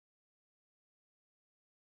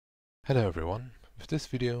Hello everyone, with this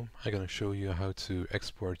video I'm going to show you how to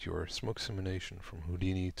export your smoke simulation from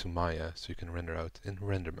Houdini to Maya so you can render out in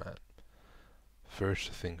Renderman. First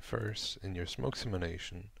thing first, in your smoke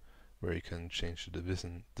simulation, where you can change the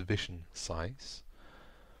division size,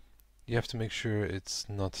 you have to make sure it's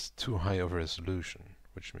not too high of a resolution,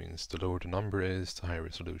 which means the lower the number is, the higher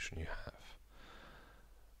resolution you have.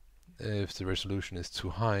 If the resolution is too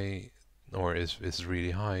high, or is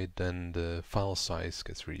really high, then the file size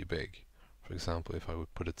gets really big. For example, if I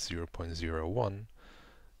would put it 0.01,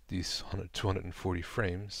 these 240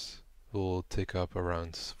 frames will take up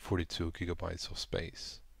around 42 gigabytes of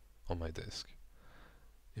space on my disk.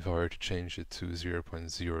 If I were to change it to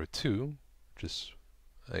 0.02, just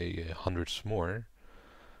a hundredth more,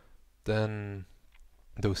 then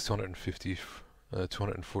those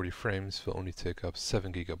 240 frames will only take up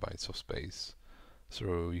 7 gigabytes of space.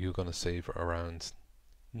 So you're gonna save around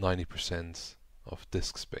 90% of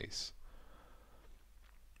disk space.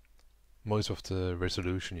 Most of the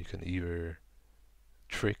resolution you can either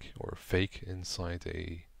trick or fake inside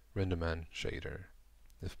a Renderman shader,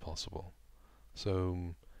 if possible.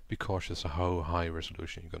 So be cautious of how high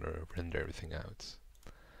resolution you're gonna render everything out.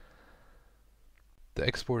 The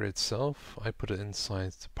export itself, I put it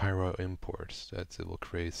inside the Pyro import that it will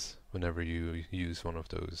create whenever you use one of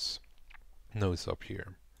those nodes up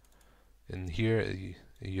here. In here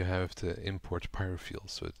you have the import pyro field,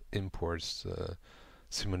 so it imports the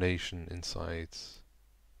simulation inside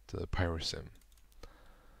the pyrosim.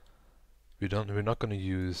 We're not going to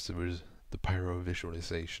use the pyro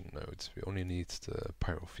visualization nodes. We only need the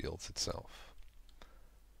pyro fields itself.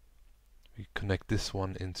 We connect this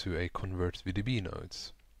one into a convert VDB node.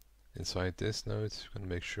 Inside this node, we're going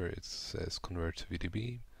to make sure it says convert to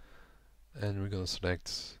VDB. And we're going to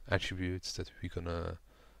select attributes that we're going to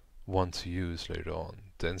want to use later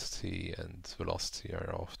on. Density and velocity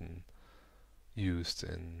are often used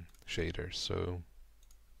in shaders, so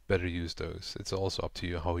better use those. It's also up to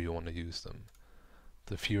you how you want to use them.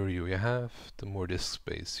 The fewer you have, the more disk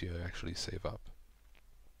space you actually save up.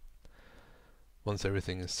 Once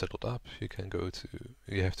everything is settled up, you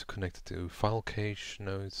have to connect it to file cache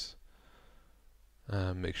nodes.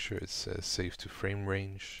 Make sure it says save to frame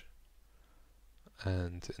range.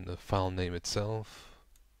 And in the file name itself,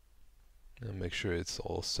 make sure it's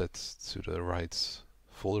all set to the right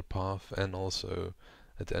folder path, and also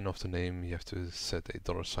at the end of the name you have to set a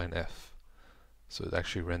 $F so it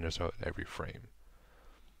actually renders out every frame.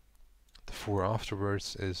 The for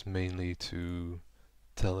afterwards is mainly to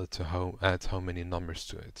tell it to add how many numbers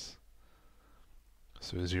to it.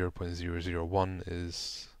 So 0.001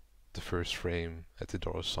 is the first frame at the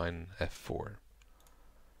 $F4.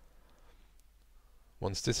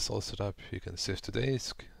 Once this is all set up, you can save to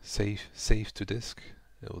disk. Save to disk.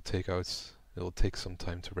 It will take some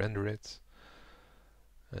time to render it.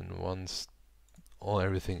 And once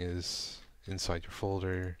everything is inside your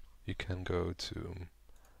folder, you can go to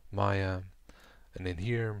Maya, and in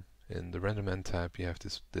here, in the Renderman tab, you have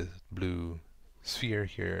the blue sphere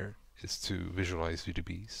here is to visualize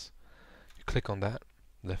VDBs. You click on that,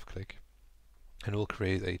 left click, and it will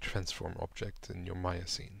create a transform object in your Maya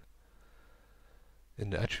scene. In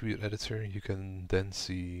the attribute editor, you can then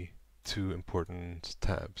see two important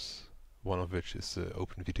tabs, one of which is the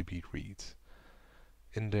OpenVDB read.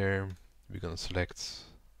 In there, we're going to select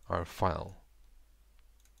our file,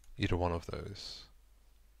 either one of those.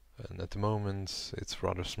 And at the moment, it's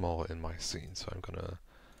rather small in my scene, so I'm going to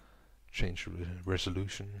change the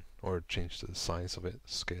resolution or change the size of it,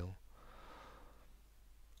 scale,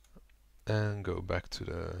 and go back to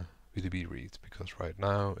the VDB read, because right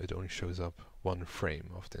now it only shows up one frame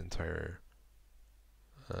of the entire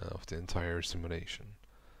simulation,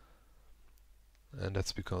 and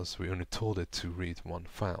that's because we only told it to read one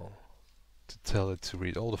file. To tell it to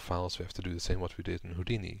read all the files, we have to do the same what we did in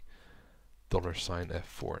Houdini,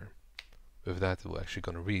 $F4. With that, it will actually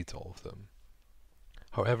going to read all of them.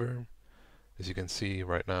 However, as you can see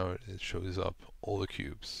right now, it shows up all the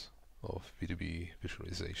cubes of VDB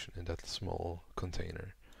visualization in that small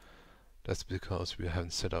container. That's because we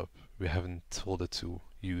haven't told it to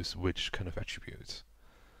use which kind of attribute.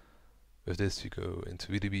 With this, you go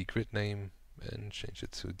into VDB grid name and change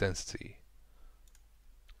it to density.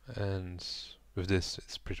 And with this,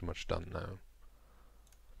 it's pretty much done now.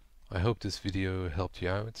 I hope this video helped you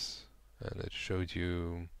out, and it showed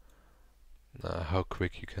you how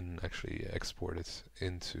quick you can actually export it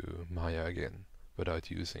into Maya again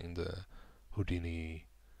without using the Houdini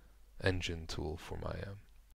engine tool for Maya.